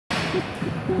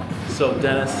So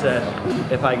Dennis said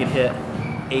if I could hit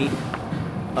 8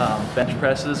 bench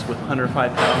presses with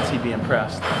 105 pounds, he'd be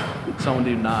impressed. Someone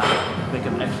do 9, make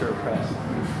him extra impressed.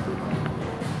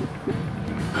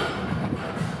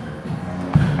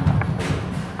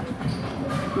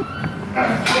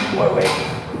 Wait,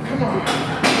 come on.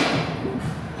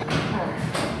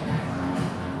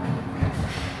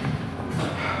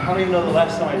 I don't even know the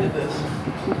last time I did this.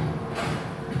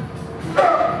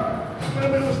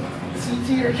 CT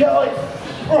or Kelly.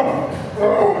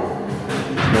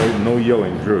 No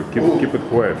yelling, Drew. Keep it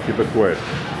quiet. Keep it quiet.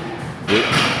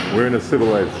 We're in a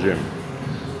civilized gym.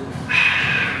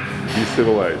 Be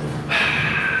civilized.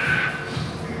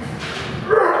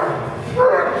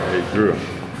 Hey, Drew.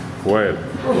 Quiet,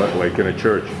 like in a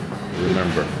church.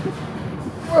 Remember.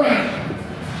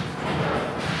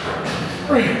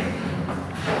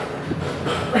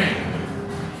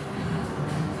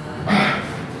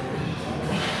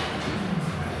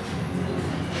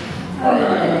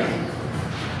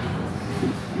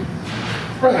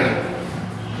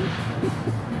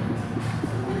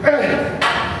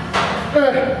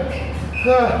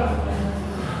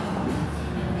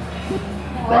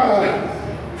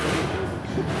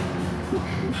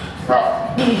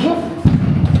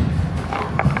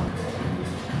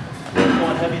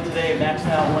 Going heavy today,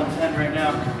 maxing out 110 right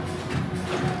now.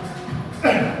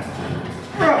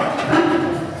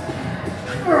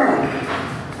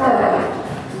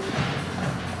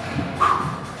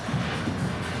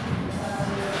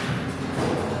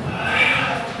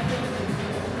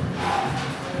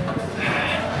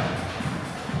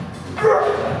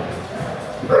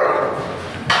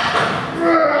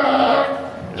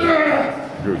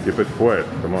 Drew, keep it quiet.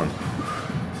 Come on.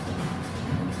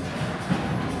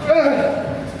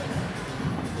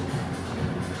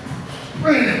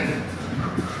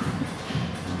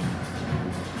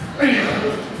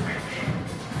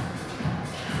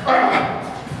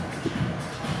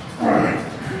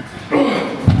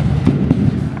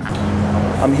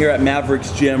 I'm here at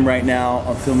Mavericks gym right now.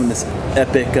 I'm filming this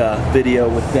epic video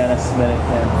with Denis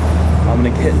Semenikhin. I'm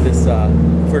gonna hit this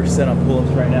first set on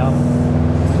pull-ups right now.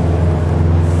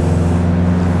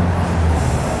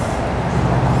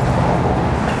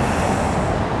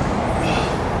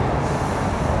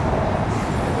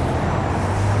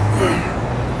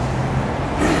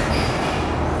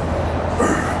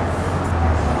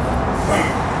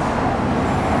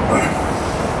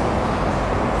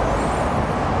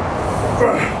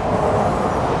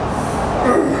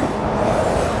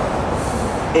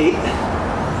 Eight.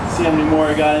 See how many more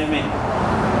I got in me.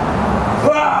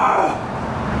 Ah!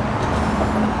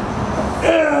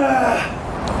 Ah!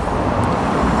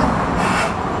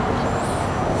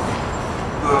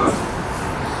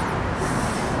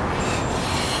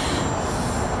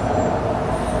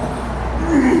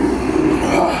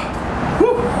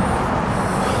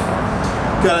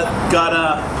 Got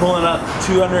pulling up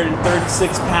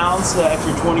 236 pounds, so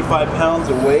extra 25 pounds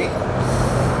of weight.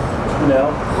 You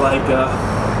know, like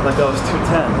I was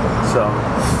 210. So.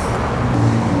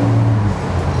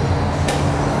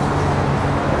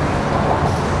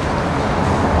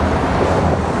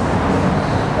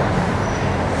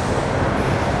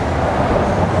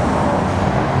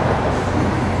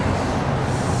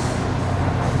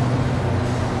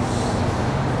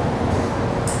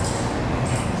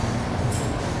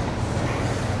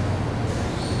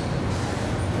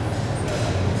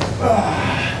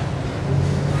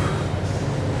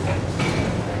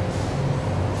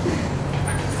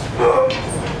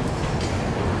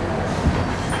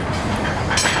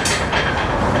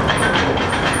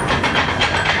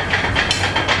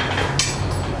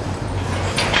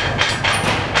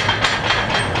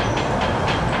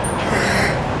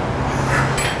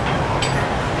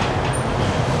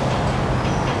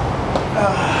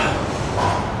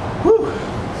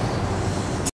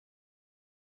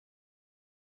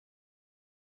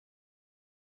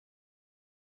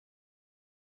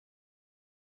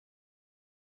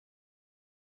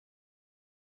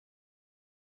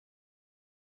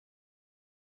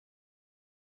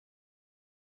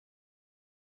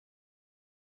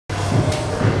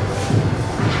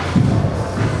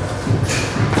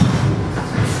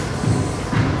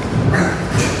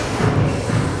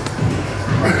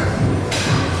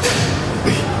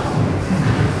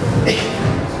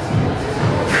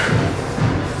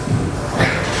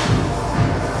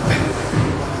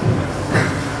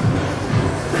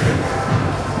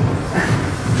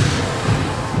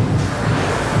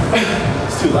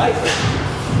 It's too light.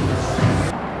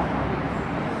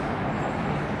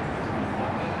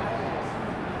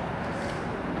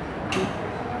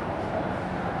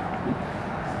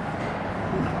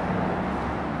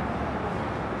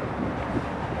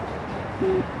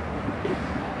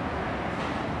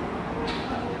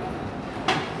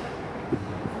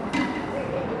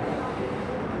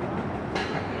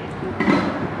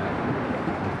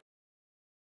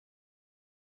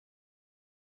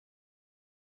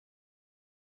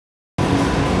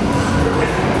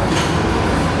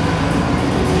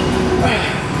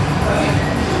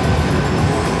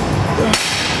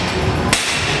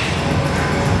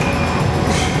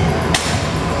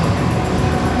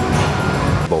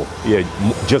 Yeah,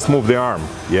 just move the arm.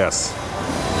 Yes.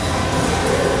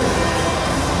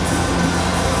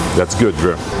 That's good,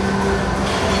 Dru.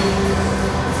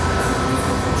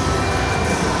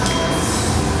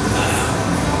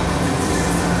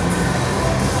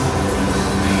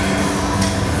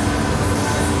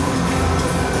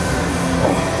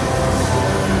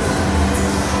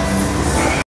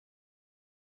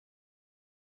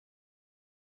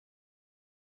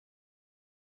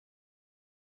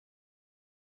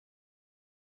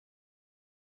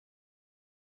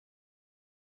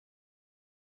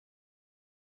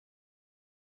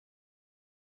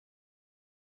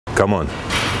 Come on,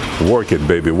 work it,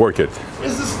 baby, work it.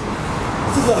 Is this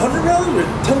 100 pounds or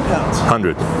 10 pounds?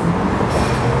 100.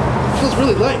 Feels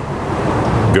really light.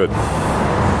 Good.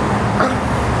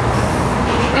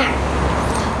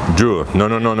 Dru,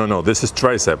 no. This is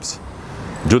triceps.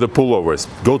 Do the pullovers.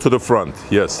 Go to the front.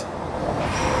 Yes.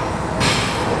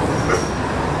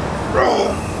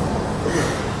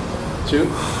 Two.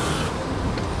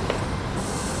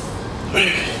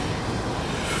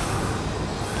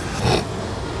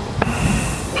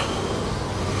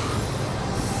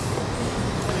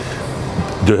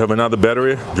 Do you have another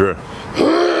battery, Dru?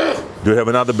 Do you have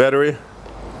another battery?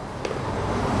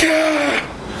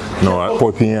 No, at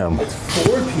 4 p.m. It's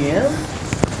 4 p.m.?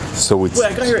 So it's...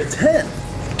 Wait, I got here at 10.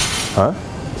 Huh?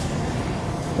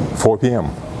 4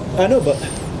 p.m. I know, but...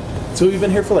 So we've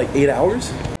been here for like 8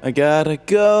 hours? I gotta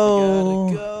go.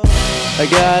 I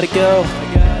gotta go.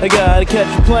 I gotta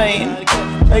catch a plane.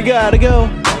 I gotta go.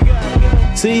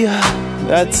 See ya.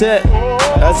 That's it.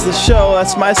 That's the show.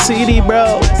 That's my CD,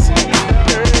 bro.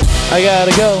 I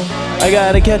gotta go. I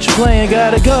gotta catch a plane. I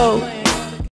gotta go.